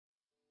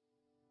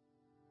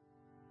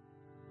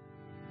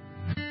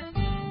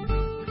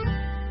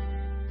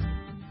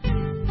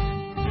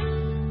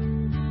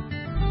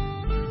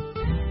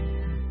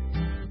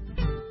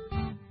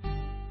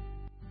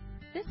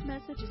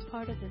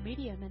part of the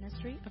media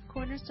ministry of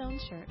Cornerstone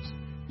Church.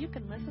 You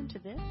can listen to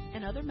this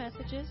and other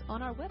messages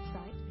on our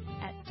website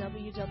at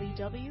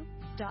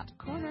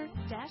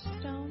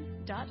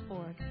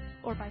www.corner-stone.org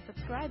or by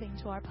subscribing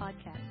to our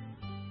podcast.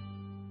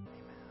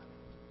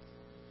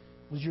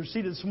 As you're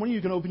seated this morning,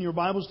 you can open your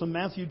Bibles to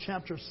Matthew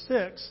chapter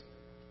 6.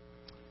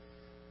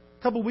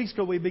 A couple of weeks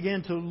ago, we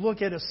began to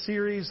look at a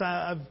series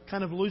I've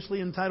kind of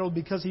loosely entitled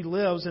Because He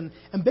Lives. And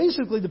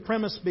basically the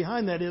premise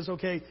behind that is,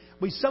 okay,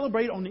 we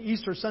celebrate on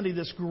Easter Sunday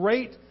this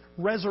great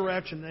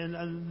resurrection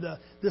and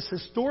this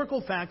historical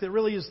fact that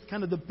really is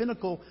kind of the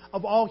pinnacle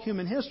of all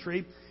human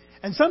history.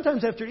 And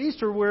sometimes after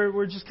Easter,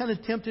 we're just kind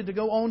of tempted to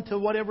go on to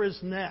whatever is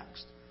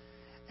next.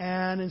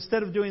 And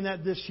instead of doing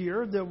that this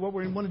year, what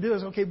we want to do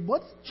is, okay,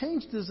 what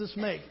change does this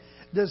make?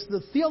 Does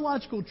the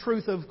theological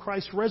truth of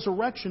Christ's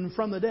resurrection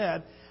from the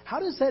dead, how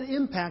does that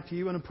impact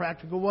you in a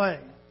practical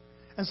way?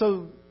 And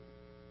so,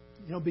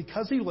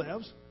 because He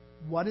lives,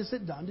 what has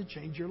it done to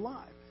change your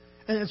life?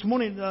 And this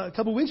morning, a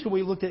couple of weeks ago,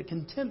 we looked at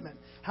contentment.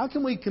 How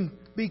can we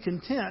be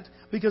content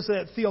because of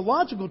that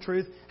theological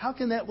truth? How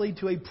can that lead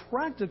to a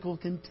practical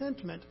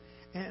contentment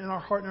in our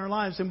heart and our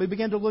lives? And we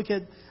began to look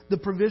at the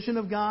provision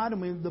of God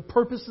and the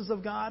purposes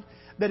of God.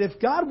 That if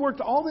God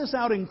worked all this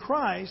out in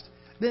Christ,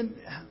 then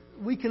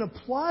we can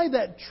apply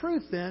that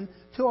truth then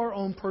to our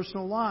own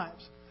personal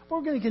lives.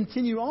 We're going to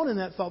continue on in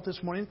that thought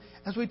this morning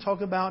as we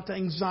talk about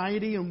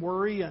anxiety and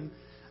worry and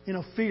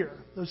fear.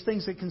 Those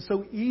things that can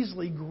so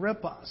easily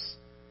grip us.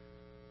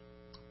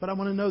 But I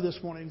want to know this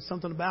morning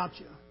something about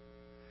you.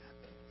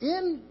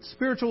 In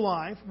spiritual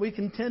life, we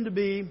can tend to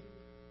be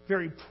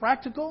very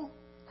practical,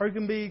 or it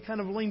can be kind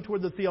of lean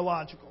toward the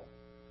theological.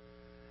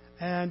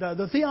 And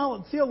the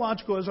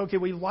theological is, okay,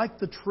 we like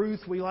the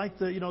truth, we like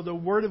the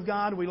Word of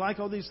God, we like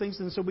all these things,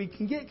 and so we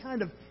can get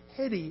kind of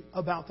heady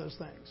about those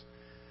things.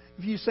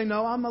 If you say,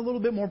 no, I'm a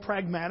little bit more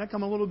pragmatic,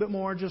 I'm a little bit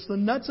more just the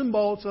nuts and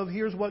bolts of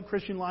here's what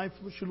Christian life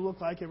should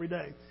look like every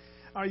day.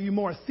 Are you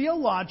more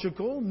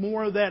theological,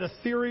 more of that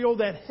ethereal,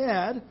 that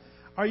head?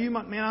 Are you,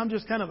 man, I'm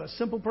just kind of a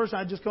simple person.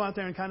 I just go out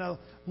there and kind of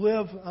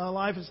live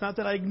life. It's not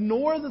that I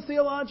ignore the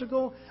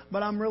theological,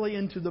 but I'm really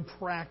into the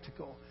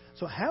practical.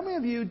 So how many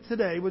of you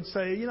today would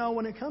say,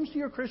 when it comes to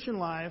your Christian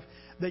life,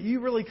 that you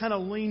really kind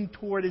of lean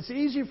toward, it's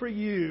easy for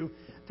you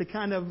to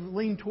kind of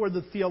lean toward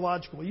the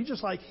theological. You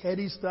just like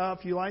heady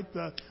stuff. You like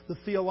the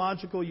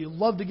theological. You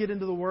love to get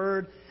into the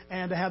Word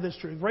and to have this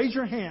truth. Raise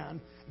your hand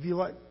if you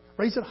like.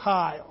 Raise it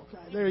high.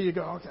 Okay, there you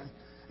go. Okay.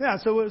 Yeah,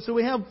 so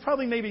we have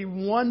probably maybe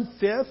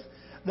 1/5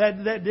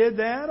 that did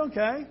that.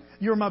 Okay.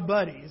 You're my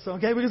buddies.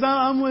 Okay, because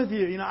I'm with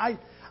you. I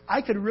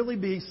could really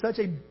be such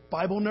a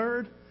Bible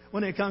nerd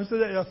when it comes to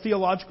that, a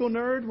theological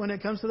nerd when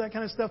it comes to that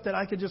kind of stuff, that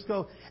I could just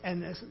go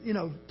and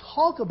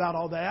talk about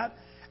all that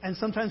and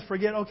sometimes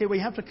forget, okay, we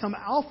have to come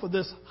off of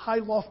this high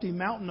lofty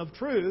mountain of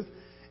truth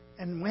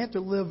and we have to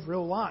live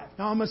real life.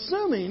 Now I'm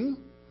assuming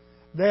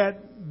that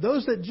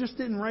those that just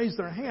didn't raise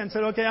their hand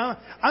said, okay,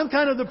 I'm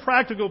kind of the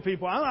practical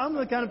people. I'm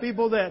the kind of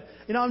people that,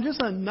 I'm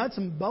just a nuts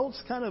and bolts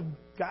kind of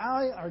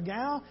guy or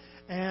gal.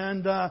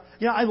 And,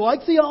 I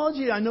like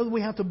theology. I know that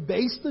we have to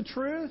base the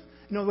truth.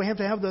 We have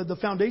to have the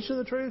foundation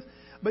of the truth.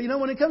 But,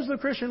 when it comes to the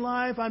Christian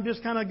life, I'm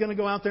just kind of going to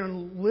go out there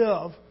and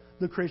live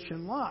the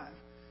Christian life.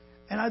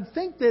 And I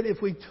think that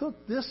if we took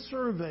this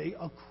survey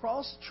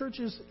across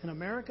churches in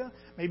America,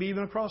 maybe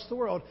even across the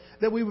world,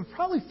 that we would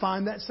probably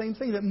find that same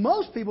thing. That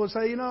most people would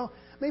say,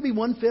 maybe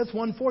 1/5,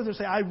 1/4, they'd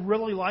say, I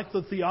really like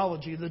the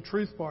theology, the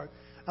truth part.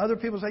 Other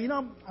people say,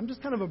 I'm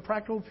just kind of a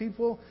practical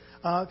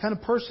kind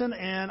of person,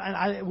 and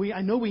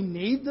I know we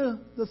need the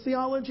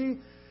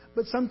theology,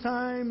 but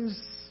sometimes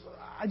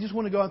I just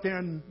want to go out there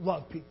and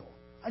love people.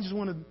 I just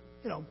want to,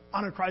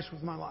 honor Christ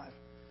with my life.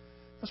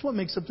 That's what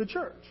makes up the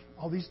church,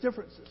 all these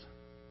differences.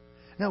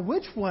 Now,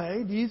 which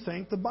way do you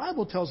think the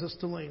Bible tells us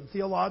to lean,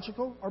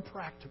 theological or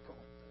practical?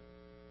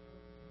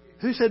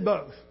 Who said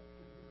both?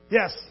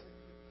 Yes.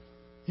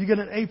 You get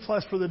an A+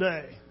 for the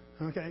day.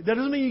 Okay, that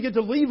doesn't mean you get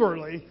to leave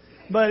early,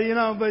 but you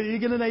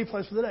get an A+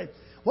 for the day.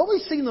 What we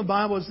see in the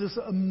Bible is this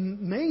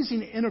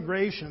amazing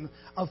integration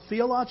of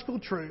theological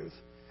truth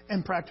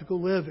and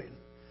practical living.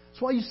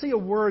 That's why you see a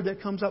word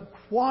that comes up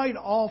quite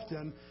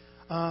often,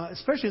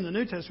 especially in the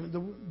New Testament,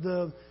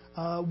 the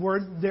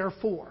word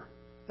therefore.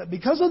 That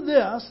because of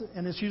this,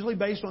 and it's usually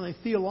based on a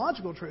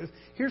theological truth,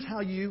 here's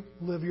how you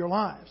live your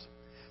lives.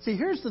 See,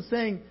 here's the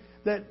thing,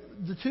 that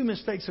the two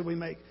mistakes that we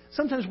make.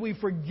 Sometimes we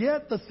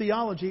forget the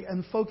theology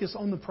and focus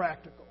on the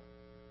practical.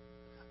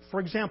 For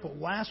example,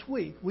 last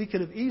week, we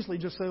could have easily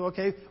just said,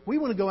 okay, we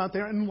want to go out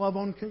there and love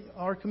on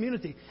our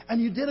community.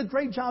 And you did a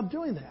great job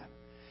doing that.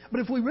 But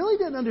if we really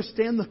didn't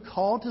understand the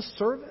call to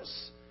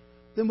service,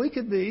 then we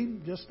could be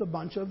just a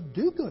bunch of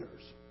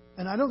do-gooders.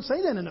 And I don't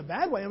say that in a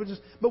bad way,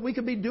 but we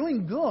could be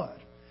doing good.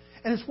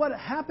 And it's what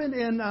happened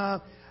in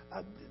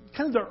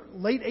kind of the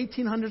late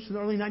 1800s to the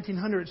early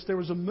 1900s, there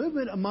was a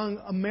movement among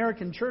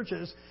American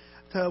churches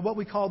to what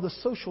we call the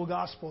social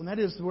gospel. And that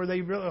is where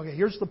they really, okay,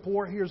 here's the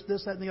poor, here's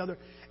this, that, and the other.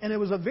 And it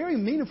was a very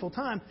meaningful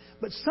time.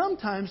 But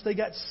sometimes they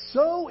got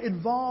so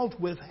involved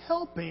with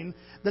helping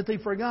that they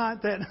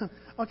forgot that,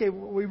 okay,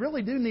 we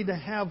really do need to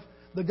have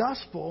the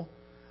gospel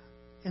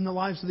in the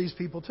lives of these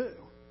people too.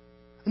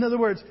 In other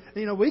words,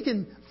 we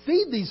can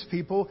feed these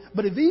people,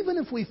 but even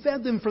if we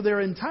fed them for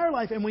their entire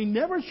life and we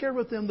never shared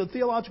with them the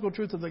theological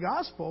truth of the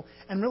gospel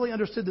and really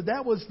understood that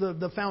that was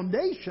the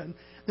foundation,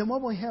 then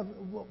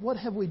what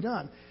have we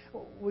done?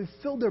 We've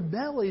filled their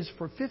bellies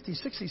for 50,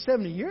 60,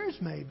 70 years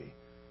maybe,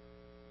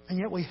 and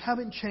yet we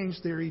haven't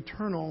changed their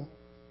eternal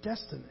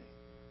destiny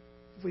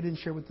if we didn't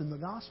share with them the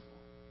gospel.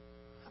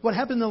 What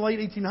happened in the late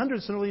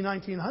 1800s and early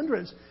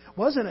 1900s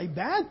wasn't a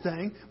bad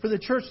thing for the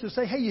church to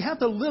say, hey, you have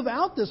to live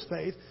out this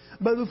faith,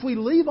 but if we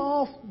leave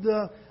off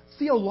the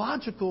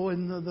theological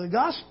and the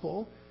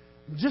gospel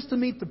just to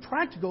meet the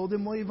practical,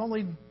 then we've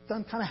only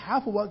done kind of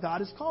half of what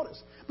God has called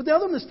us. But the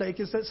other mistake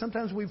is that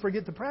sometimes we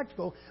forget the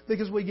practical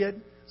because we get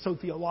so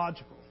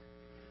theological.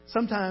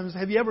 Sometimes,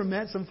 have you ever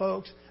met some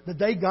folks that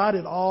they got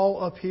it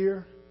all up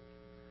here,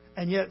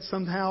 and yet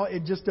somehow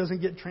it just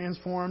doesn't get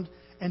transformed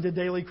into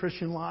daily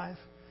Christian life?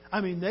 I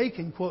mean, they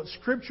can quote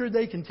Scripture,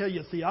 they can tell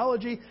you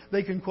theology,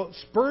 they can quote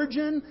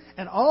Spurgeon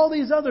and all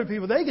these other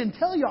people. They can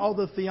tell you all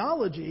the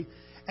theology,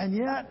 and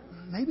yet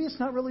maybe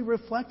it's not really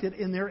reflected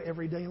in their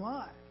everyday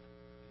life.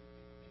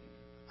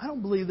 I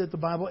don't believe that the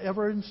Bible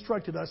ever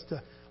instructed us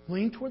to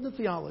lean toward the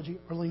theology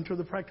or lean toward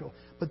the practical,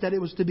 but that it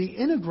was to be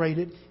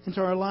integrated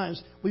into our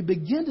lives. We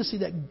begin to see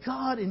that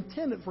God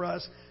intended for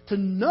us to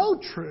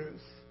know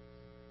truth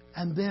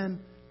and then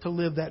to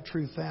live that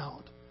truth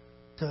out,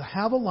 to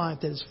have a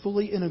life that is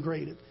fully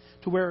integrated.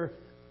 To where,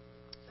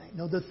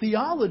 the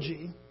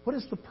theology, what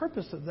is the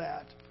purpose of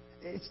that?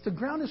 It's to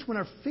ground us when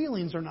our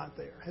feelings are not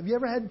there. Have you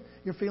ever had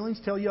your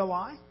feelings tell you a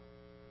lie?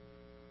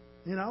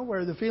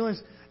 Where the feelings,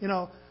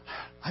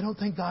 I don't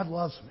think God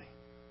loves me.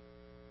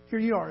 Here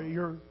you are,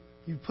 you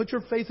put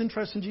your faith and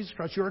trust in Jesus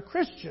Christ. You're a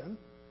Christian.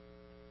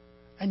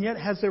 And yet,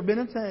 has there been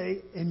a day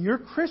in your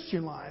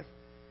Christian life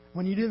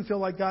when you didn't feel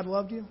like God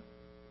loved you?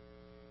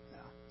 No.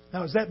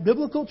 Now, is that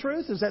biblical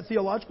truth? Is that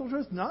theological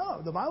truth?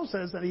 No. The Bible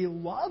says that He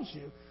loves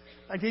you.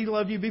 Like He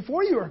loved you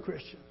before you were a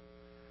Christian.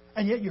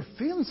 And yet your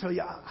feelings tell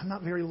you, I'm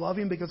not very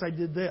loving because I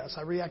did this.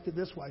 I reacted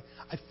this way.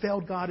 I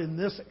failed God in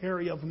this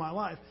area of my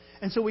life.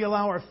 And so we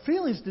allow our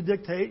feelings to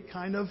dictate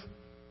kind of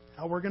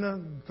how we're going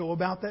to go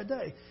about that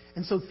day.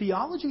 And so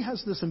theology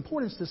has this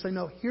importance to say,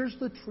 no, here's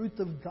the truth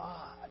of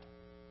God.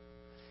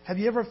 Have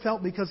you ever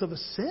felt because of a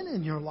sin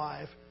in your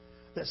life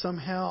that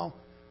somehow,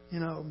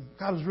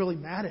 God was really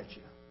mad at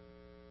you?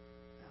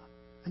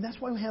 And that's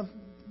why we have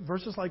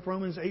verses like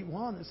Romans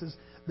 8:1. It says,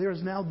 there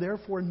is now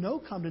therefore no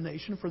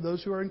condemnation for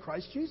those who are in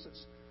Christ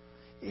Jesus.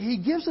 He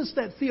gives us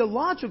that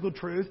theological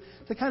truth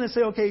to kind of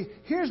say, okay,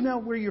 here's now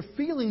where your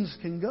feelings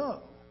can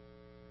go.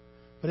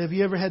 But have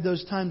you ever had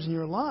those times in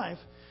your life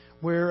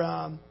where,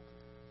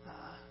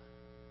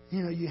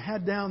 you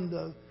had down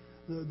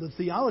the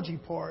theology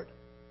part,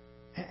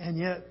 and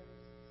yet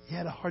you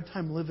had a hard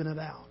time living it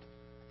out?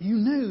 You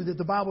knew that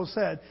the Bible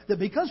said that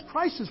because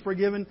Christ has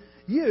forgiven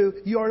you,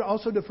 you are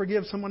also to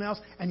forgive someone else,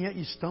 and yet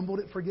you stumbled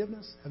at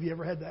forgiveness. Have you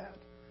ever had that?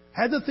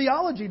 Had the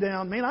theology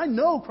down. Man, I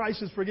know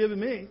Christ has forgiven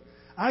me.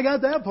 I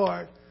got that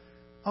part.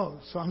 Oh,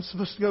 so I'm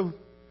supposed to go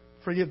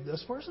forgive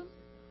this person?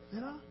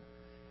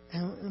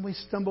 And we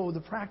stumble with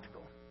the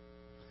practical.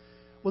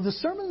 Well, the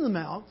Sermon on the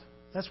Mount,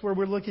 that's where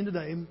we're looking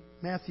today.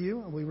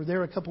 Matthew, we were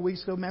there a couple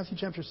weeks ago, Matthew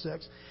chapter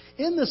 6.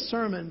 In this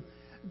sermon,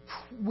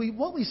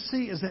 what we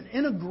see is an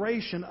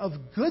integration of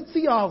good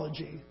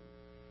theology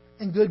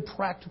and good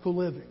practical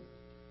living.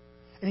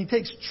 And He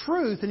takes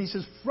truth and He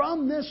says,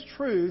 from this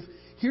truth,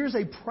 here's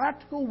a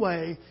practical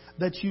way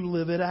that you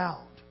live it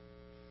out.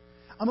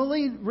 I'm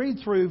going to read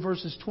through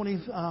verses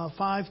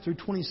 25 through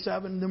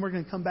 27, and then we're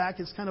going to come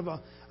back. It's kind of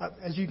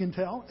as you can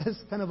tell, it's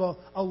kind of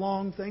a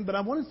long thing, but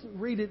I wanted to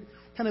read it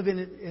kind of in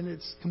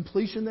its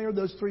completion there,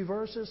 those three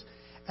verses,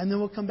 and then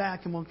we'll come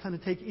back and we'll kind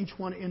of take each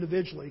one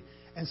individually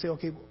and say,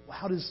 okay,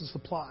 how does this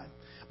apply?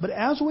 But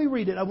as we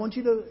read it, I want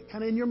you to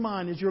kind of in your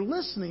mind, as you're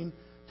listening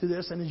to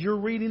this and as you're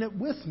reading it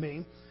with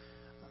me,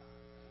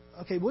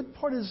 okay, what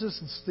part of this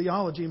is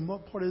theology and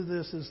what part of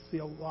this is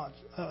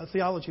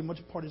theology and what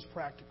part is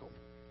practical?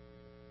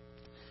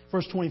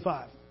 Verse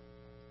 25.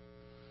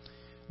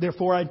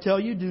 Therefore I tell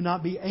you, do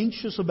not be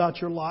anxious about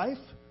your life,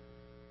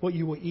 what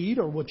you will eat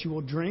or what you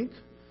will drink,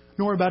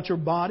 nor about your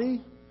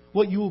body,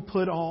 what you will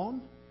put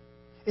on.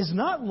 Is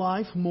not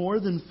life more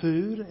than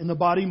food and the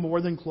body more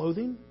than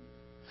clothing?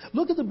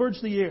 Look at the birds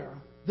of the air.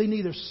 They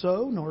neither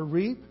sow nor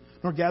reap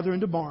nor gather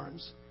into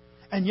barns,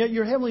 and yet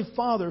your heavenly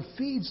Father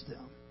feeds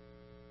them.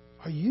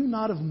 Are you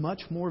not of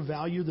much more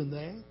value than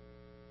they?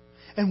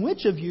 And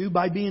which of you,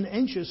 by being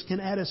anxious,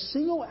 can add a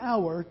single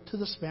hour to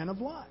the span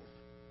of life?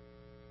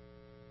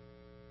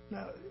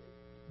 Now,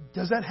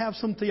 does that have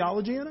some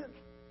theology in it?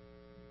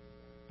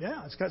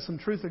 Yeah, it's got some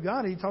truth of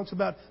God. He talks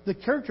about the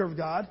character of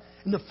God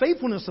and the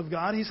faithfulness of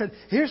God. He said,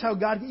 here's how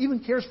God even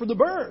cares for the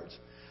birds.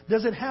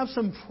 Does it have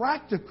some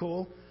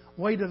practical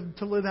way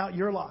to live out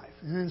your life?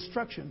 An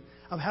instruction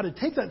of how to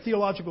take that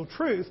theological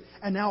truth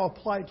and now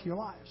apply it to your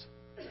lives.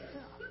 Yeah.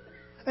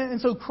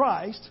 And so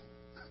Christ,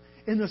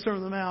 in the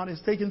Sermon on the Mount,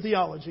 has taken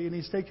theology and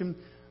He's taken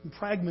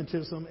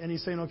pragmatism and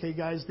He's saying, okay,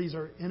 guys, these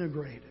are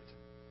integrated.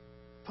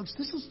 Folks,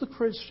 this is the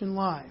Christian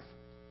life.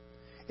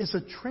 It's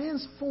a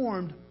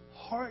transformed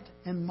heart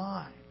and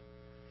mind.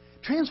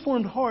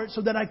 Transformed heart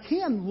so that I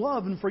can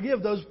love and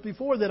forgive those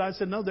before that I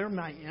said, no, they're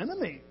my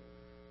enemy.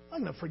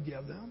 I'm going to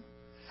forgive them.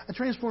 A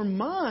transformed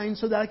mind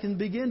so that I can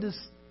begin to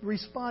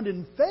respond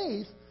in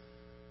faith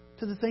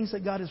to the things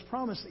that God has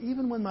promised,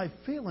 even when my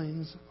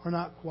feelings are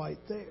not quite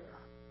there.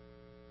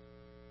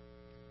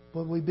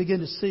 What we begin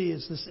to see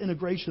is this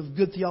integration of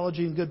good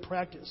theology and good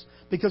practice.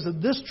 Because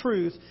of this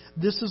truth,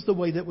 this is the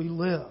way that we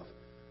live.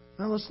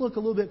 Now let's look a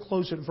little bit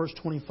closer at verse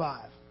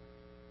 25.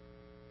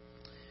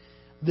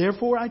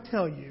 Therefore I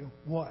tell you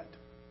what?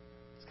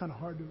 It's kind of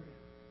hard to read.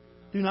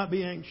 Do not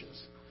be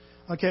anxious.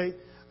 Okay,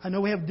 I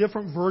know we have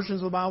different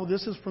versions of the Bible.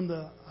 This is from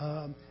the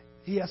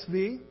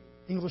ESV,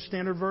 English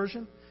Standard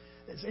Version.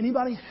 Does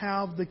anybody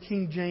have the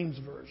King James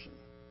Version?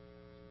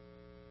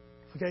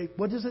 Okay,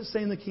 what does it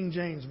say in the King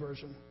James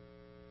Version?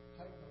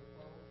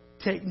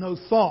 Take no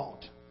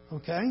thought.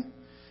 Okay?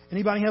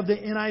 Anybody have the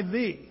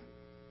NIV?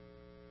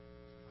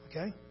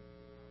 Okay?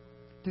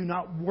 Do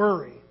not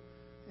worry.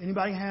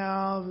 Anybody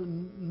have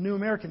New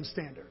American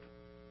Standard?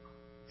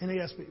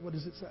 NASB, what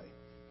does it say?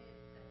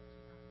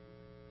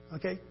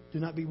 Okay? Do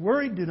not be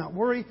worried. Do not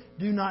worry.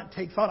 Do not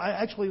take thought.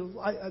 I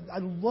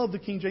love the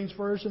King James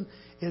Version.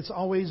 It's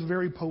always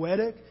very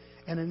poetic.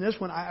 And in this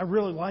one, I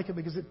really like it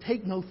because it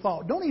take no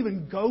thought. Don't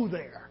even go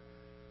there,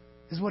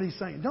 is what he's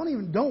saying.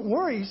 Don't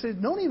worry. He says,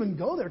 don't even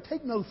go there.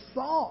 Take no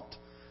thought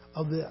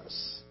of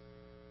this.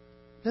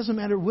 It doesn't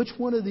matter which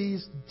one of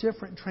these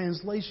different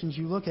translations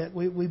you look at,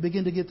 we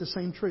begin to get the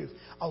same truth.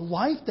 A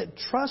life that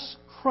trusts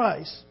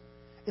Christ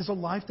is a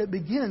life that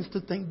begins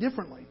to think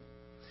differently.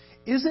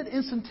 Is it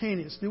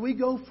instantaneous? Do we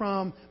go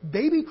from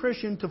baby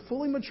Christian to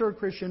fully mature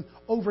Christian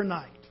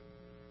overnight?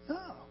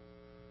 No.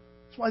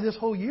 That's why this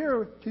whole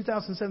year,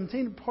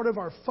 2017, part of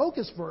our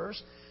focus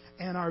verse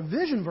and our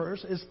vision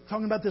verse is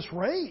talking about this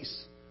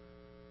race.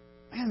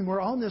 Man,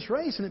 we're on this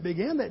race, and it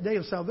began that day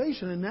of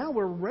salvation, and now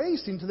we're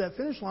racing to that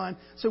finish line.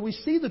 So we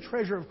see the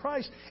treasure of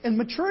Christ and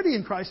maturity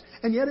in Christ,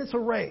 and yet it's a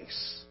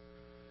race.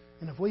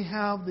 And if we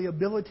have the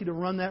ability to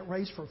run that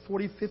race for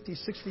 40, 50,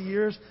 60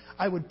 years,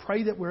 I would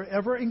pray that we're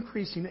ever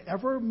increasing,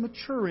 ever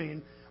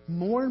maturing,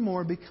 more and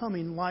more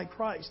becoming like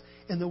Christ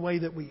in the way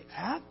that we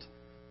act,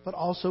 but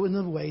also in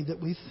the way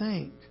that we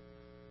think.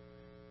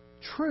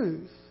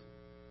 Truth,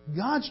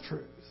 God's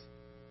truth,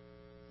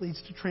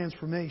 leads to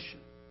transformation.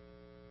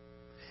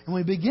 And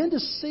we begin to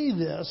see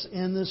this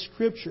in the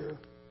Scripture.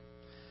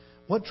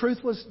 What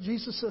truth was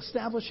Jesus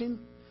establishing?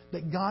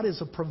 That God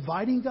is a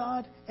providing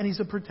God and He's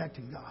a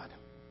protecting God.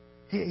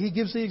 He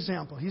gives the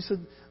example. He said,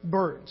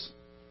 birds.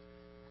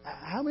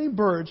 How many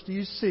birds do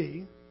you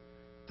see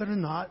that are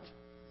not,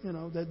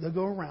 that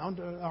go around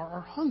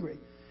are hungry?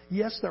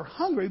 Yes, they're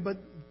hungry, but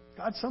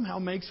God somehow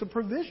makes a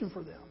provision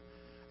for them.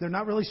 They're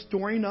not really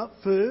storing up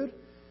food.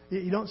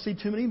 You don't see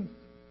too many,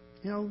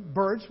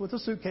 birds with a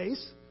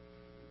suitcase.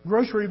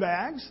 Grocery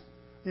bags,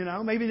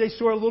 maybe they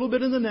store a little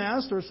bit in the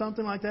nest or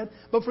something like that.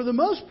 But for the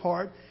most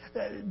part,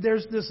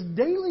 there's this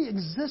daily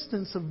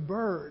existence of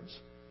birds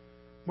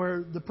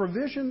where the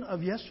provision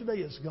of yesterday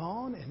is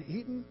gone and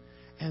eaten,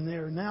 and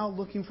they're now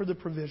looking for the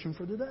provision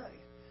for today.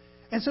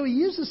 And so he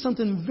uses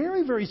something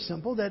very, very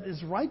simple that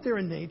is right there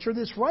in nature,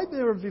 that's right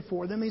there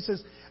before them. He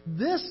says,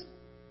 this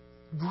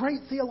great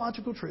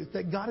theological truth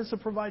that God is a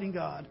providing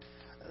God,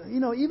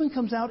 even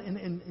comes out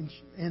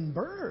in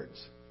birds.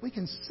 We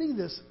can see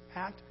this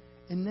act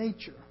in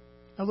nature.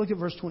 Now look at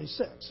verse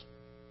 26.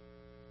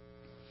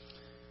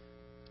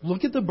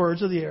 Look at the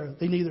birds of the air.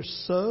 They neither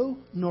sow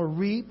nor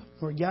reap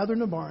nor gather in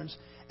the barns,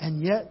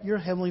 and yet your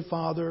heavenly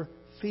Father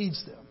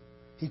feeds them.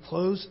 He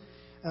clothes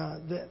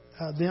them.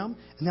 And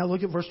now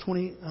look at verse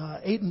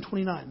 28 and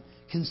 29.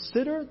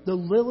 Consider the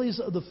lilies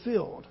of the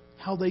field,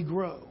 how they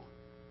grow.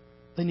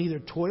 They neither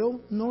toil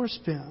nor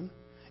spin.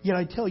 Yet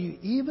I tell you,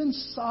 even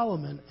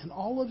Solomon in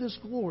all of his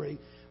glory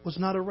was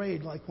not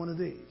arrayed like one of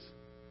these.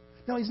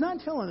 Now, he's not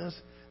telling us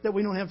that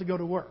we don't have to go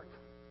to work.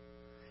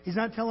 He's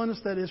not telling us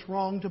that it's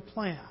wrong to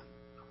plan.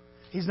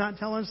 He's not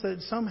telling us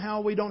that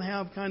somehow we don't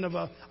have kind of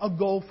a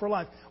goal for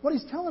life. What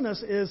he's telling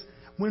us is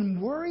when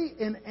worry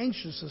and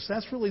anxiousness,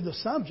 that's really the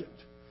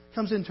subject,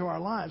 comes into our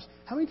lives,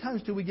 how many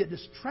times do we get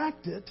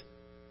distracted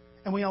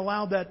and we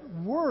allow that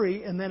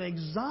worry and that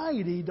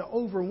anxiety to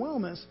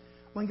overwhelm us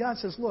when God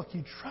says, look,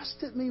 you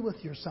trusted me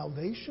with your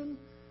salvation,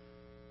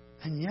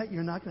 and yet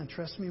you're not going to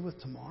trust me with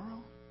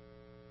tomorrow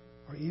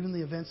or even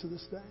the events of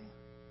this day?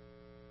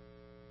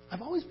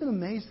 I've always been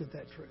amazed at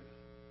that truth.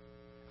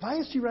 If I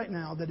asked you right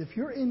now that if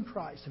you're in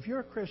Christ, if you're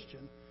a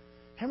Christian,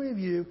 how many of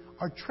you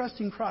are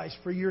trusting Christ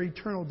for your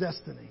eternal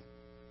destiny?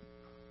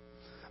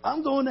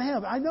 I'm going to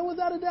heaven. I know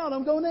without a doubt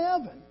I'm going to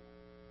heaven.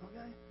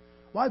 Okay?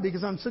 Why?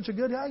 Because I'm such a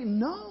good guy?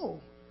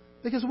 No.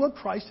 Because of what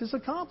Christ has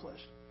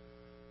accomplished.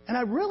 And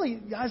I really,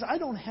 guys, I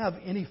don't have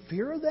any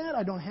fear of that.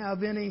 I don't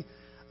have any,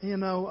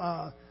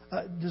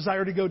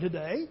 desire to go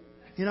today.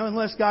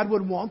 Unless God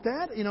would want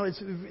that.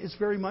 It's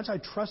very much, I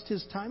trust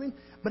His timing.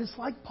 But it's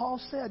like Paul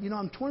said,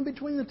 I'm torn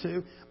between the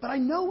two, but I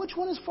know which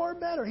one is far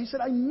better. He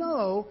said, I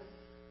know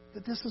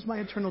that this is my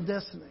eternal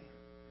destiny.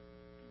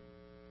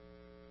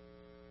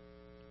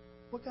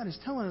 What God is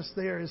telling us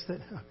there is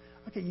that,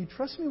 okay, you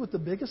trust me with the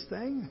biggest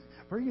thing?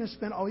 Where are you going to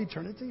spend all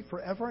eternity?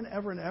 Forever and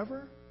ever and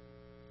ever?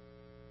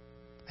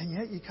 And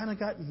yet you kind of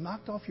got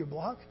knocked off your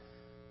block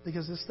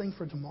because this thing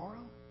for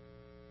tomorrow?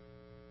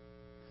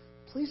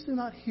 Please do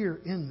not hear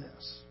in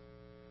this,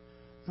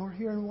 nor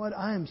hear in what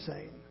I am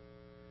saying,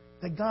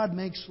 that God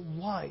makes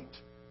light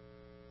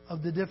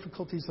of the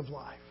difficulties of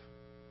life.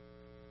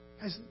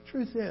 Guys, the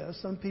truth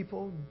is, some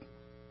people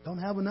don't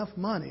have enough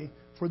money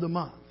for the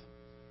month.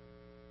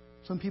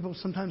 Some people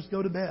sometimes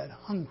go to bed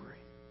hungry.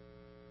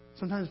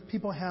 Sometimes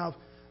people have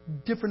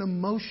different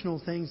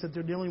emotional things that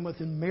they're dealing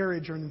with in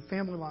marriage or in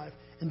family life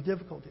and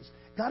difficulties.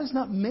 God is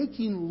not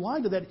making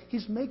light of that.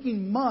 He's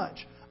making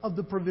much of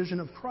the provision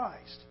of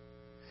Christ.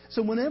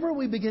 So whenever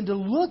we begin to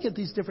look at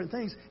these different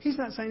things, He's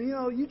not saying,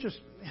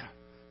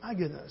 my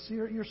goodness,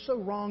 you're so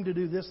wrong to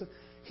do this.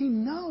 He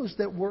knows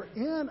that we're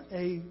in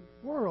a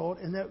world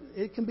and that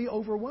it can be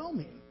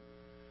overwhelming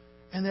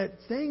and that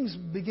things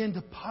begin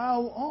to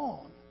pile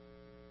on.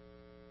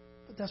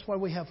 But that's why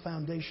we have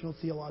foundational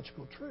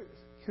theological truth.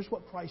 Here's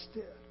what Christ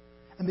did.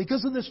 And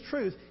because of this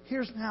truth,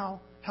 here's now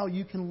how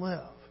you can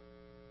live.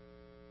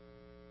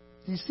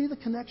 Do you see the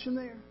connection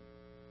there?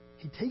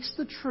 He takes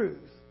the truth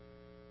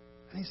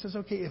and He says,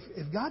 okay,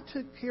 if God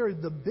took care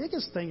of the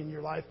biggest thing in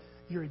your life,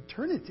 your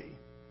eternity,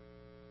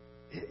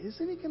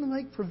 isn't He going to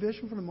make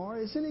provision for tomorrow?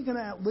 Isn't He going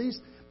to at least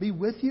be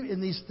with you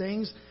in these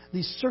things,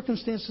 these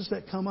circumstances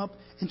that come up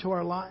into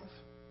our life?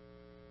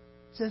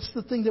 That's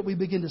the thing that we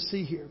begin to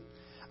see here.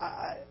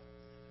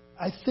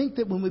 I think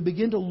that when we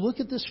begin to look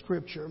at this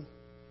Scripture,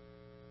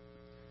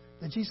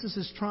 that Jesus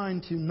is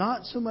trying to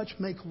not so much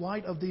make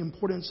light of the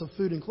importance of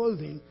food and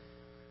clothing,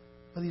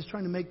 but He's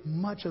trying to make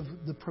much of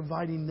the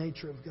providing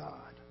nature of God.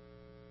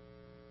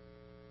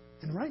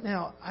 And right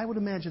now, I would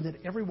imagine that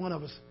every one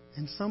of us,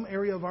 in some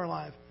area of our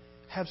life,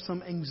 have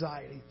some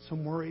anxiety,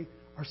 some worry,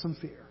 or some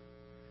fear.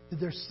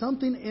 That there's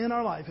something in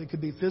our life. It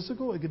could be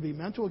physical, it could be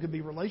mental, it could be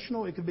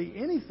relational, it could be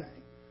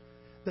anything.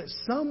 That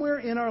somewhere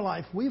in our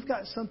life, we've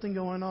got something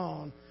going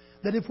on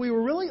that if we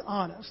were really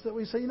honest, that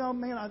we say,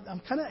 man,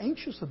 I'm kind of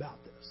anxious about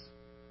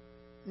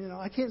this.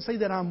 I can't say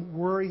that I'm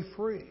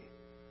worry-free.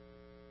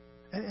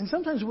 And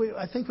sometimes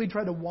I think we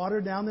try to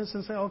water down this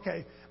and say,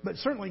 okay, but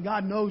certainly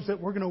God knows that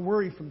we're going to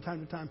worry from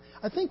time to time.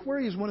 I think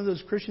worry is one of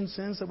those Christian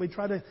sins that we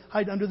try to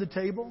hide under the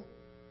table.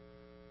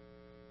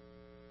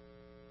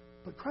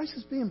 But Christ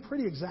is being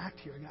pretty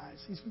exact here,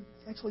 guys. He's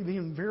actually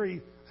being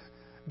very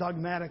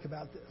dogmatic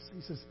about this.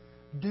 He says,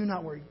 do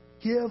not worry.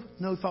 Give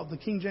no thought. The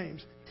King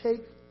James,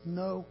 take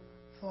no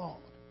thought.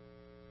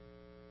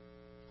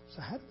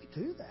 So how do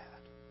we do that?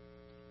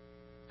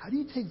 How do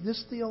you take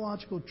this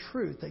theological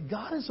truth that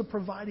God is a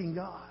providing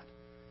God,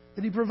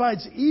 that He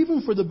provides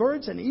even for the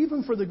birds and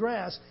even for the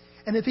grass,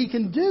 and if He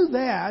can do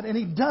that and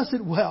He does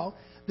it well,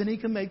 then He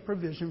can make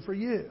provision for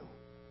you?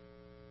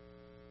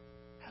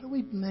 How do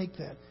we make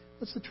that?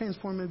 What's the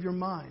transforming of your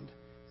mind?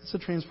 It's the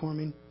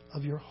transforming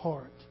of your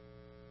heart.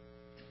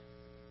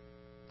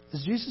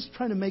 Is Jesus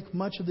trying to make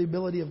much of the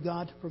ability of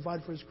God to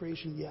provide for His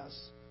creation? Yes.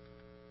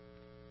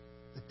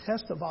 The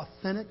test of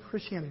authentic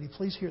Christianity,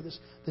 please hear this,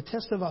 the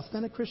test of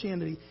authentic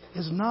Christianity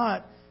is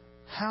not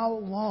how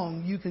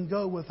long you can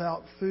go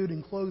without food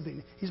and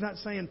clothing. He's not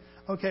saying,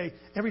 okay,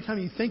 every time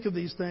you think of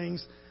these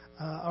things,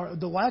 or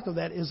the lack of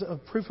that is a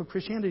proof of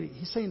Christianity.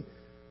 He's saying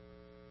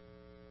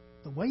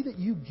the way that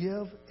you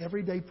give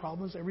everyday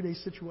problems, everyday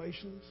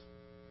situations,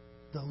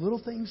 the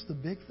little things, the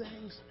big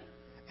things,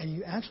 and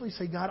you actually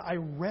say, God, I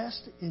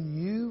rest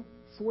in You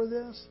for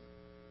this,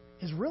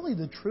 is really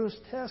the truest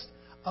test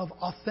of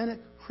authentic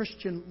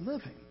Christian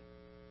living.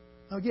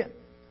 Now again,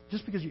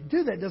 just because you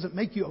do that doesn't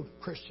make you a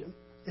Christian.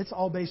 It's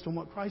all based on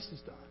what Christ has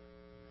done.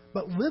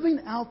 But living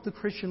out the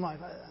Christian life,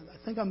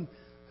 I think I'm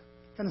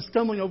kind of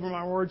stumbling over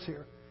my words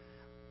here.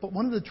 But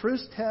one of the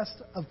truest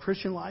tests of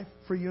Christian life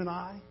for you and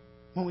I,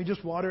 when we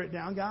just water it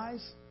down,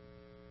 guys,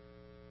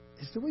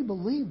 is do we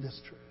believe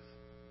this truth?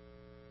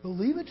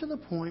 Believe it to the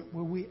point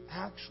where we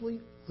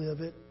actually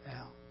live it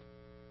out.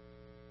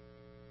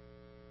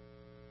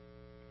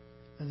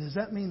 And does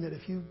that mean that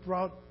if you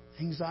brought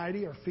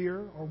anxiety or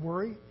fear or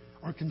worry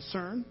or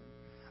concern,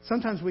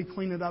 sometimes we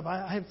clean it up.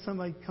 I had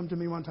somebody come to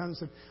me one time and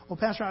said, well,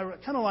 Pastor, I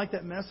kind of like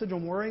that message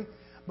on worry,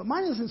 but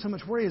mine isn't so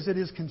much worry as it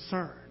is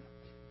concern.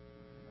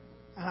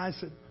 And I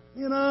said,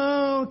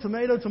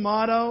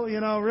 tomato,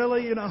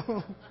 really.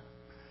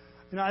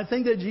 I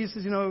think that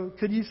Jesus,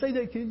 could you say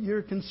that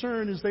your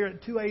concern is there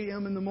at 2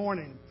 a.m. in the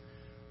morning?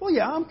 Well,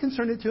 yeah, I'm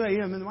concerned at 2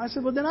 a.m. And I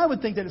said, well, then I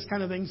would think that it's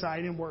kind of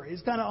anxiety and worry.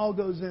 It kind of all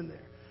goes in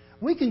there.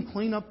 We can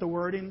clean up the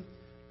wording.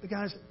 But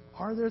guys,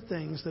 are there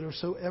things that are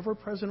so ever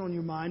present on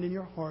your mind and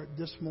your heart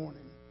this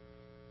morning,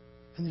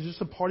 and they're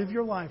just a part of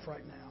your life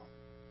right now,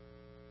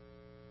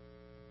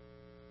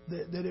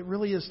 that it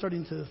really is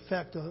starting to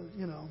affect,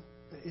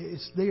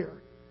 it's there.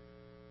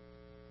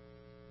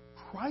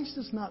 Christ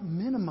is not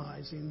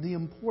minimizing the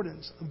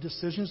importance of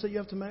decisions that you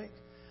have to make,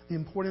 the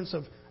importance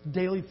of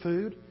daily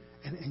food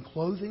and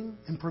clothing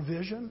and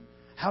provision,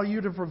 how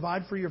you're to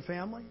provide for your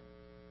family.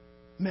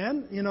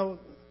 Men,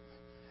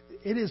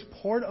 it is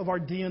part of our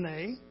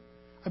DNA.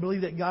 I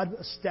believe that God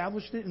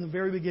established it in the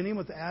very beginning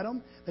with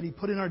Adam, that He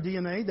put in our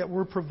DNA that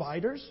we're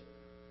providers.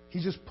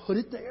 He just put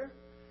it there.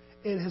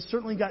 It has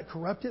certainly got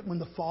corrupted when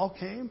the fall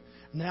came.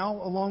 Now,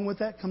 along with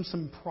that comes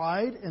some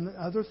pride and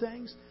other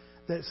things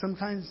that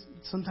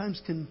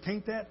sometimes can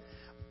taint that.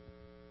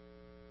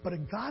 But a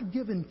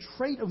God-given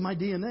trait of my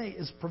DNA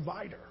is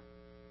provider.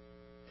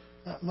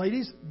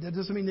 Ladies, that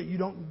doesn't mean that you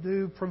don't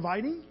do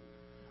providing.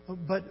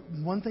 But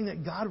one thing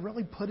that God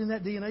really put in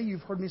that DNA,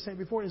 you've heard me say it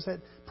before, is that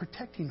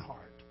protecting heart.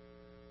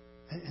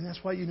 And that's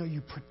why,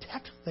 you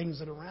protect things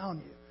that are around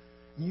you.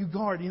 And you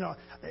guard,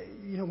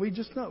 we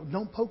just know,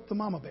 don't poke the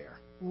mama bear.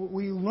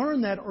 We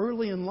learn that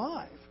early in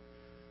life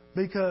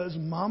because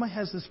mama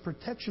has this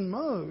protection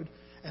mode.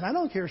 And I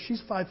don't care if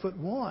she's 5'1"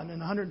 and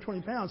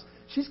 120 pounds,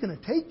 she's going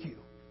to take you.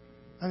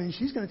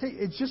 She's going to take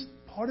you. It's just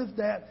part of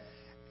that.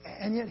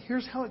 And yet,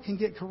 here's how it can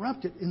get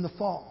corrupted in the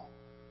fall.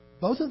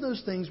 Both of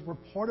those things were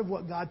part of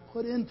what God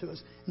put into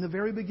us in the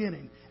very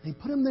beginning. And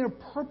He put them there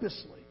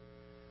purposely.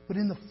 But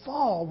in the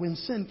fall, when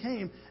sin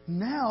came,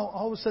 now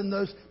all of a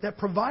sudden that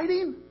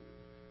providing,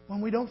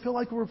 when we don't feel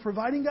like we're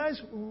providing, guys,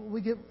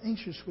 we get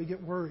anxious, we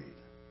get worried.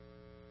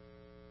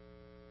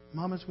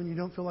 Mamas, when you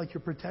don't feel like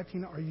you're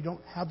protecting or you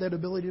don't have that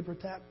ability to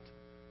protect,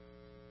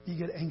 you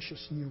get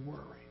anxious and you worry.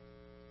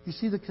 You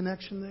see the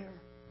connection there?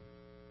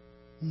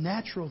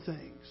 Natural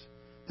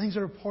things that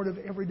are part of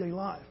everyday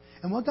life.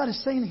 And what God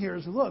is saying here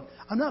is, look,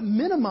 I'm not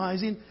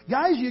minimizing.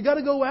 Guys, you got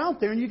to go out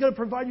there and you got to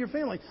provide your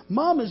family.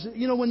 Mamas,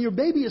 when your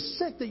baby is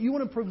sick, that you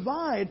want to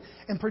provide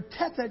and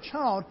protect that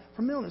child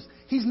from illness.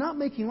 He's not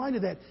making light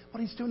of that. What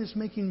He's doing is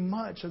making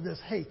much of this.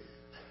 Hey,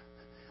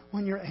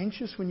 when you're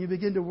anxious, when you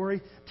begin to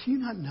worry, do you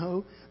not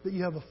know that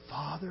you have a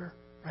Father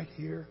right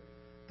here,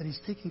 that He's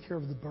taking care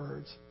of the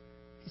birds?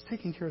 He's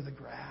taking care of the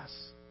grass.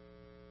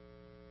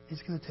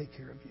 He's going to take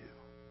care of you.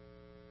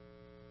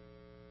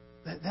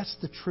 That's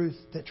the truth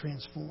that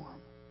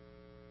transforms.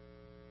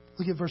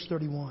 Look at verse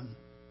 31.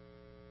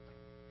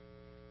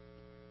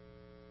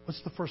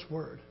 What's the first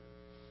word?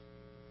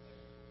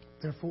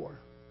 Therefore.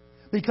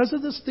 Because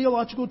of this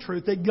theological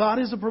truth that God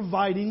is a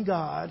providing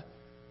God,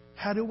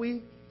 how do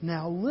we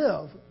now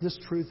live this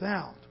truth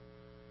out?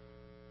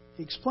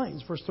 He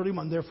explains, verse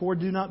 31, therefore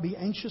do not be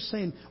anxious,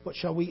 saying, what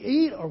shall we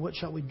eat, or what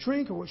shall we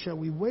drink, or what shall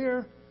we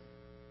wear?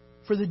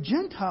 For the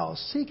Gentiles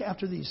seek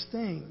after these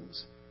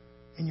things,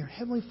 and your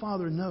Heavenly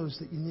Father knows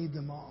that you need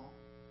them all.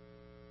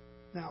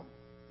 Now,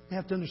 you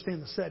have to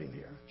understand the setting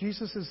here.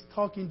 Jesus is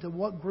talking to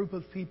what group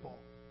of people?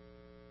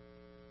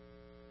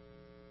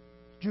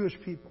 Jewish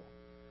people.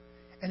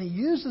 And He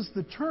uses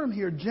the term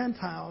here,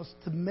 Gentiles,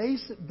 to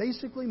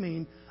basically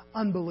mean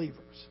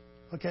unbelievers.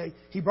 Okay?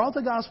 He brought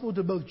the gospel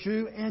to both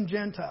Jew and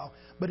Gentile.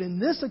 But in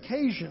this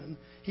occasion,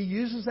 He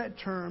uses that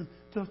term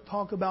to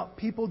talk about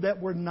people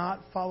that were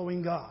not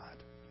following God.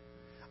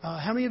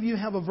 How many of you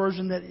have a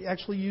version that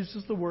actually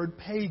uses the word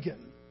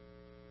pagan?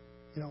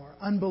 Or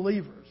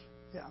unbelievers.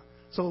 Yeah.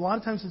 So a lot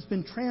of times it's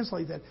been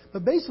translated that.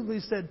 But basically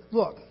it said,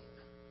 look,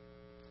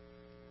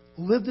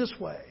 live this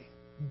way.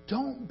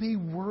 Don't be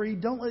worried.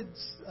 Don't let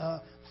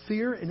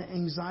fear and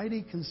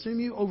anxiety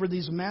consume you over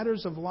these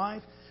matters of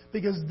life,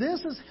 because this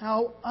is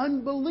how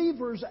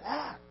unbelievers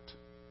act.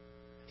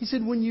 He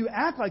said, when you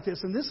act like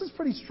this, and this is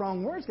pretty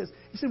strong words, guys.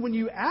 He said, when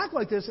you act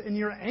like this and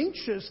you're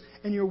anxious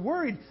and you're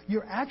worried,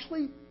 you're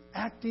actually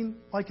acting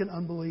like an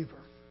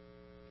unbeliever.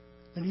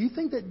 And do you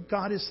think that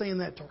God is saying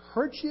that to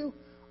hurt you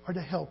or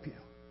to help you?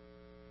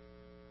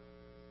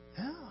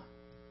 Yeah.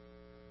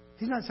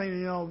 He's not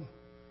saying,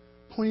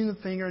 pointing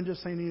the finger and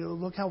just saying,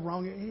 look how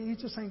wrong you are.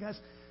 He's just saying, guys,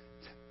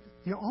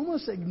 you're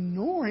almost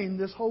ignoring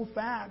this whole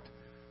fact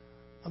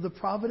of the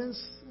providence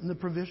and the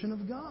provision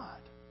of God.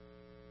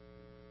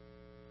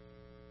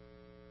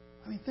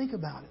 Think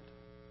about it.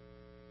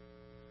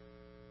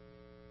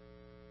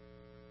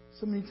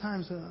 So many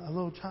times a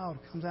little child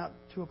comes out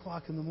 2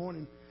 o'clock in the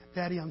morning,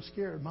 Daddy, I'm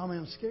scared. Mommy,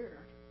 I'm scared.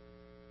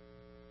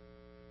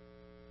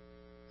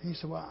 And you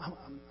say, well,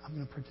 I'm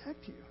going to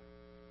protect you.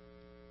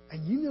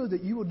 And you know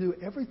that you will do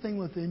everything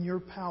within your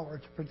power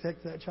to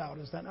protect that child.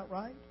 Is that not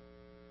right?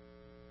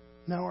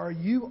 Now, are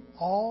you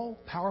all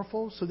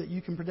powerful so that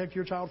you can protect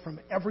your child from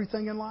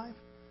everything in life?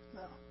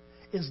 No.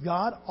 Is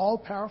God all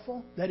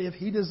powerful that if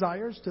He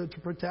desires to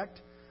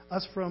protect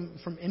us from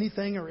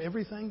anything or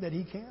everything that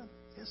He can?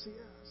 Yes, He is.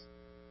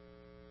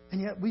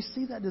 And yet we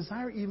see that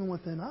desire even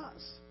within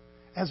us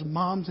as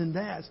moms and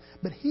dads.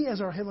 But He, as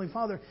our Heavenly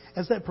Father,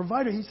 as that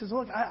provider, He says,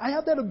 look, I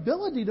have that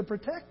ability to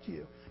protect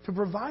you, to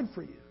provide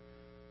for you.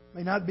 It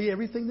may not be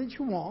everything that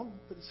you want,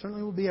 but it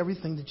certainly will be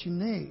everything that you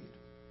need.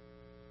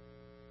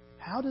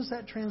 How does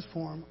that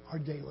transform our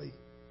daily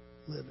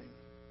living?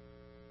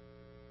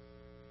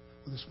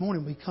 Well, this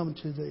morning we come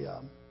to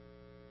the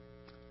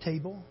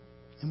table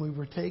and we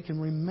partake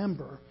and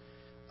remember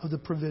of the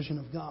provision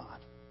of God.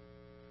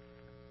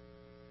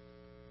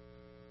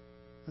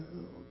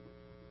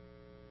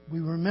 We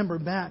remember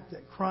back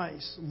that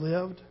Christ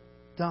lived,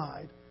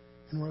 died,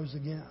 and rose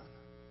again.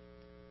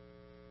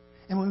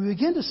 And when we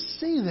begin to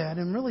see that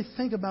and really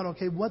think about,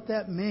 okay, what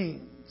that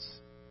means,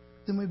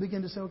 then we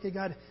begin to say, okay,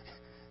 God,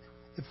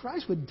 if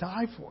Christ would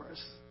die for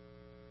us,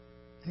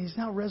 and He's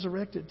now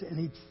resurrected, and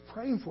He's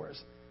praying for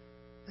us,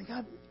 then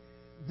God,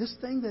 this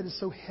thing that is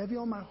so heavy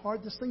on my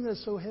heart, this thing that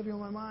is so heavy on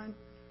my mind,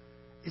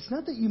 it's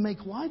not that you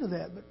make light of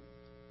that, but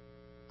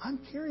I'm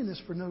carrying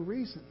this for no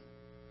reason.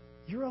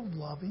 You're a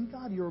loving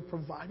God. You're a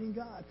providing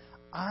God.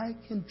 I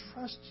can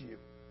trust you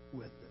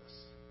with this.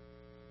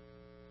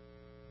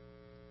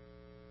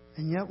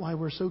 And yet, why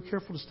we're so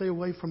careful to stay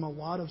away from a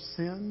lot of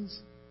sins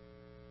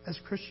as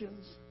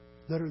Christians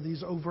that are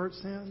these overt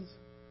sins,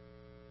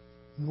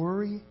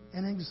 worry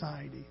and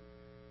anxiety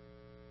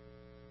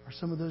are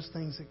some of those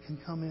things that can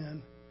come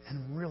in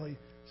and really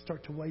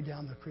start to weigh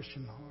down the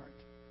Christian heart.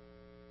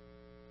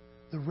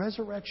 The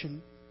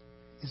resurrection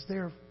is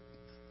there.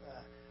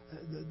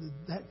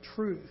 That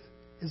truth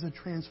is a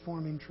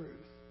transforming truth.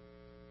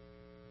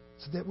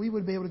 So that we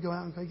would be able to go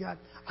out and say, God,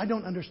 I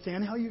don't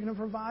understand how you're going to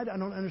provide. I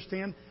don't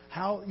understand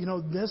how,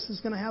 this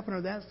is going to happen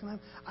or that's going to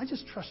happen. I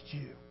just trust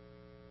you.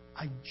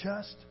 I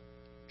just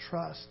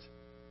trust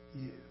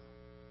you.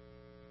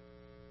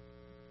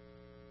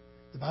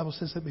 The Bible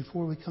says that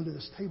before we come to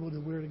this table,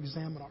 that we're to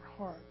examine our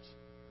hearts.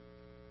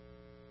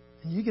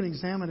 And you can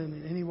examine it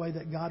in any way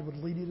that God would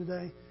lead you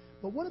today.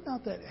 But what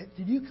about that?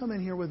 Did you come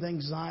in here with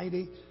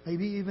anxiety?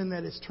 Maybe even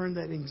that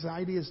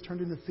anxiety is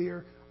turned into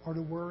fear or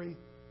to worry?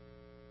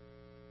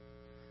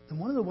 Then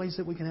one of the ways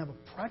that we can have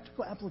a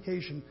practical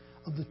application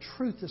of the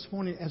truth this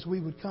morning as we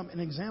would come and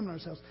examine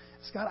ourselves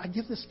is, God, I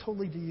give this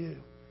totally to you.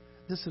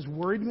 This has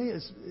worried me.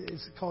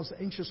 It's caused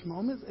anxious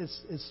moments.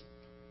 It's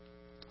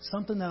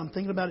something that I'm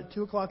thinking about at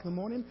 2 o'clock in the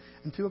morning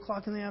and 2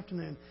 o'clock in the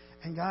afternoon.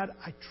 And God,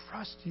 I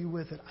trust you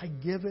with it. I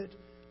give it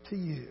to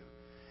you.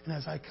 And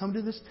as I come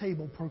to this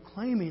table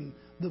proclaiming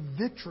the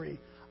victory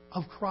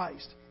of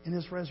Christ in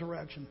His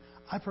resurrection,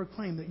 I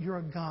proclaim that you're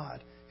a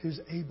God who's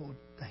able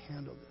to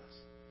handle this.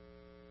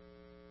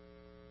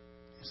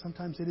 And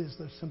sometimes it is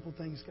those simple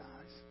things, guys,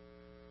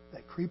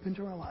 that creep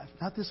into our life.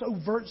 Not this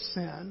overt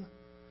sin,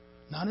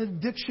 not an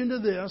addiction to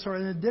this or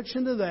an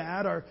addiction to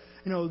that, or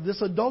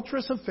this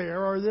adulterous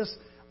affair or this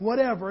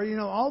whatever.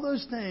 All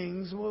those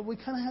things. Well, we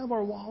kind of have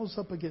our walls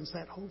up against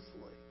that,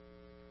 hopefully.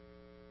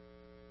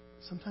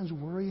 Sometimes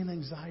worry and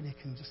anxiety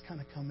can just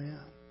kind of come in.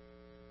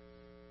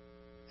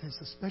 And it's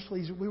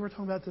especially, we were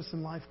talking about this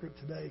in Life Group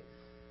today,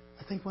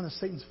 I think one of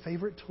Satan's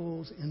favorite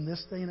tools in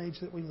this day and age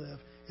that we live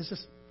is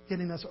just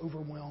getting us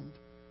overwhelmed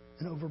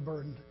and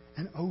overburdened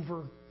and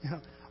over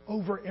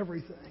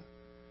everything.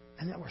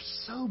 And that we're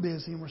so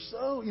busy and we're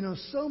so,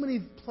 so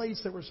many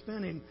plates that we're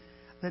spinning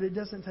that it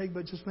doesn't take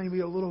but just maybe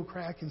a little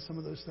crack in some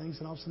of those things,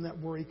 and all of a sudden that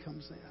worry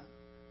comes in.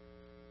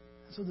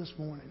 And so this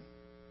morning,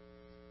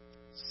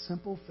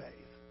 simple faith.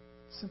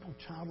 Simple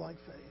childlike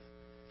faith.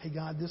 Hey,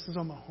 God, this is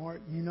on my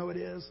heart. You know it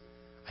is.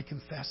 I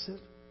confess it.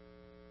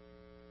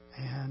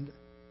 And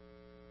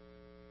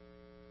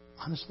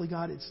honestly,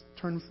 God, it's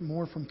turned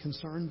more from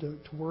concern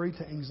to worry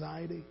to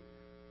anxiety.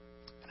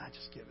 And I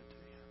just give it to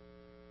you.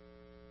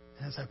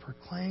 And as I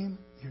proclaim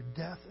your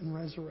death and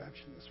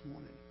resurrection this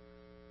morning,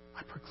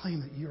 I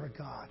proclaim that you're a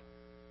God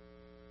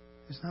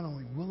who's not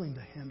only willing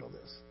to handle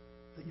this,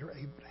 that you're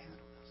able to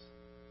handle this.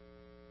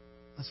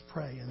 Let's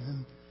pray. And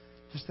then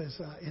just as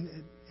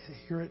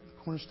here at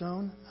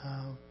Cornerstone,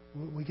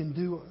 we can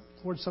do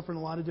Lord's Supper in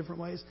a lot of different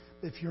ways.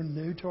 If you're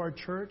new to our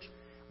church,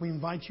 we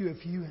invite you,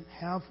 if you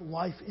have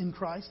life in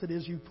Christ, that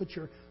is, you put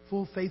your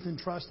full faith and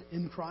trust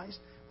in Christ,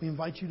 we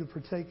invite you to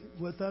partake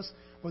with us,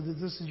 whether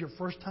this is your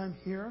first time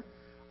here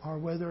or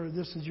whether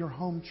this is your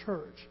home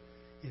church.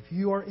 If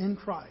you are in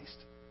Christ,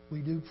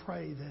 we do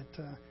pray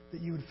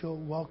that you would feel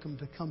welcome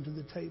to come to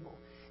the table.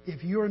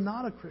 If you are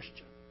not a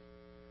Christian,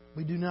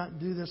 we do not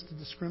do this to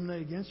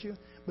discriminate against you,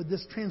 but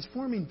this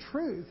transforming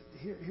truth,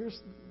 here's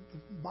the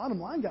bottom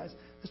line, guys.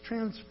 This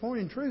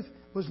transforming truth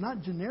was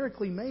not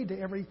generically made to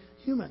every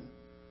human.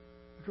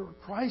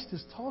 Christ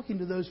is talking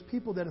to those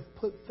people that have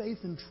put faith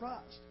and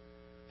trust.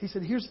 He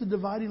said, here's the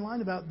dividing line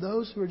about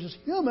those who are just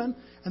human,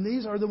 and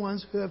these are the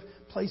ones who have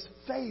placed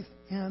faith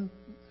in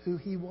who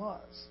He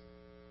was.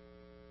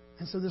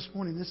 And so this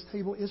morning, this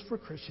table is for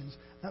Christians,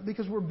 not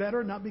because we're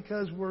better, not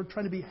because we're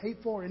trying to be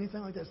hateful or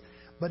anything like this,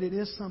 but it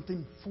is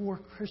something for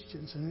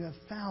Christians and who have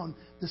found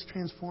this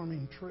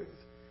transforming truth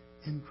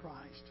in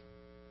Christ.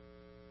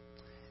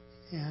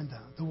 And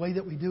the way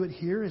that we do it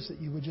here is that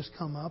you would just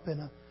come up in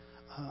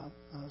a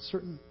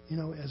certain,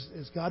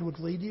 as God would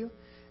lead you.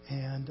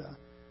 And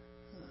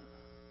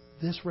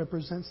this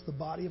represents the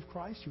body of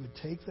Christ. You would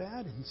take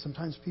that, and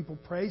sometimes people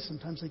pray.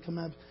 Sometimes they come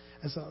out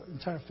as an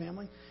entire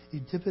family. You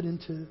dip it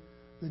into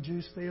the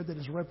juice there that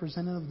is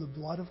representative of the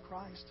blood of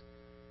Christ.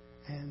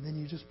 And then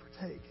you just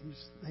partake. And you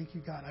just thank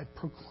you, God. I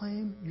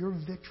proclaim your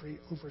victory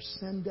over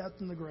sin, death,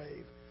 and the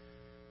grave.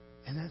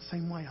 In that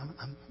same way,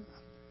 I'm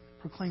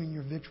proclaiming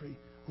your victory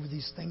over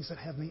these things that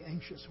have me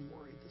anxious and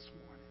worried this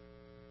morning.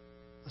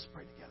 Let's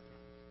pray together.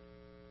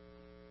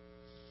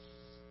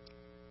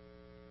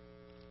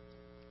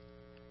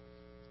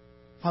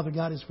 Father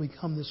God, as we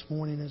come this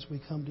morning, as we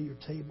come to your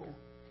table,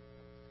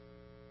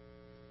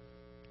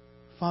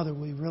 Father,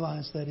 we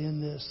realize that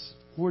in this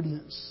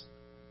ordinance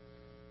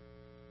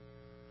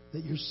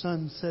that your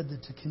Son said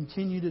that to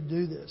continue to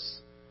do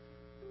this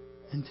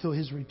until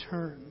His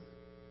return.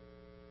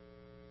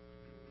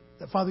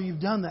 That, Father,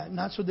 you've done that,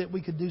 not so that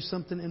we could do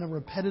something in a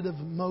repetitive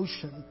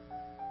motion,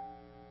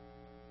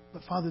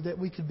 but, Father, that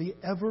we could be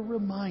ever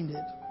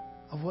reminded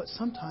of what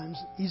sometimes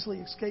easily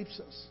escapes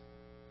us.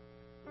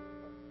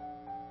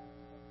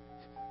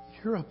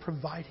 You're a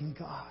providing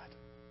God.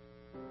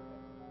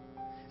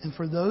 And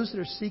for those that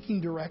are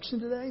seeking direction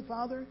today,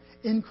 Father,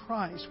 in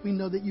Christ, we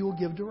know that you will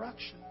give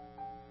direction.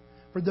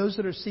 For those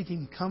that are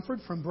seeking comfort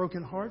from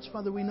broken hearts,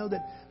 Father, we know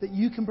that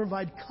you can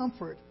provide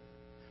comfort.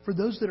 For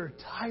those that are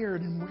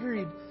tired and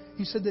wearied,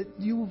 you said that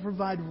you will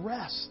provide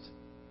rest.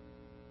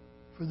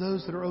 For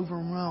those that are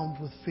overwhelmed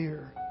with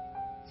fear,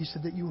 you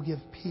said that you will give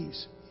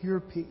peace, your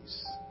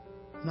peace,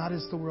 not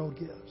as the world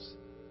gives,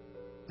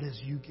 but as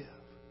you give.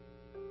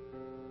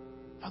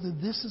 Father,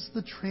 this is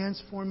the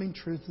transforming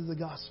truth of the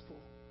gospel.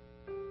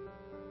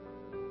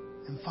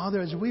 And Father,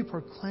 as we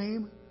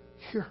proclaim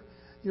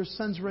your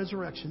Son's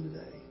resurrection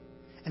today,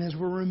 and as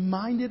we're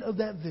reminded of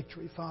that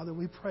victory, Father,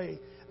 we pray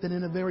that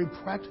in a very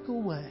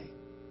practical way,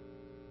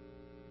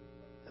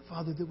 that,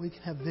 Father, that we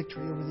can have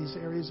victory over these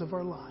areas of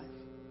our life.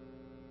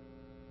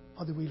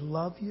 Father, we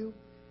love you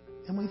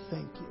and we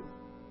thank you.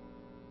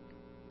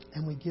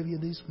 And we give you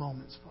these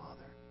moments,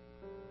 Father.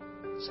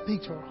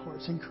 Speak to our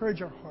hearts,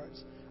 encourage our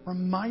hearts.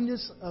 Remind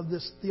us of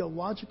this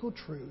theological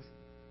truth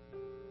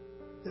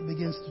that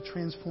begins to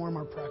transform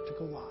our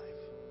practical life.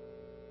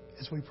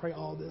 As we pray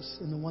all this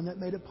in the one that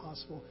made it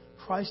possible,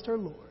 Christ our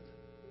Lord.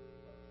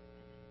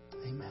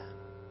 Amen.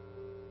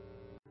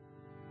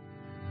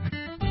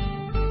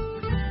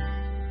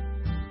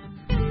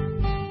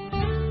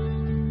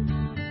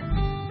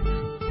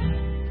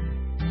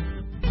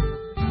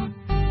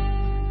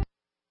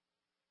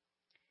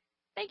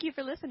 Thank you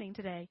for listening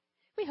today.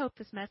 We hope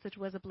this message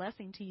was a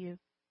blessing to you.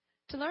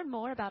 To learn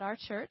more about our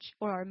church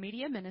or our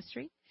media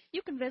ministry,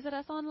 you can visit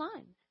us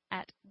online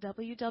at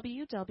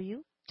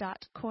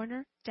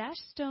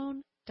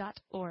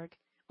www.corner-stone.org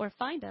or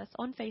find us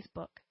on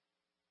Facebook.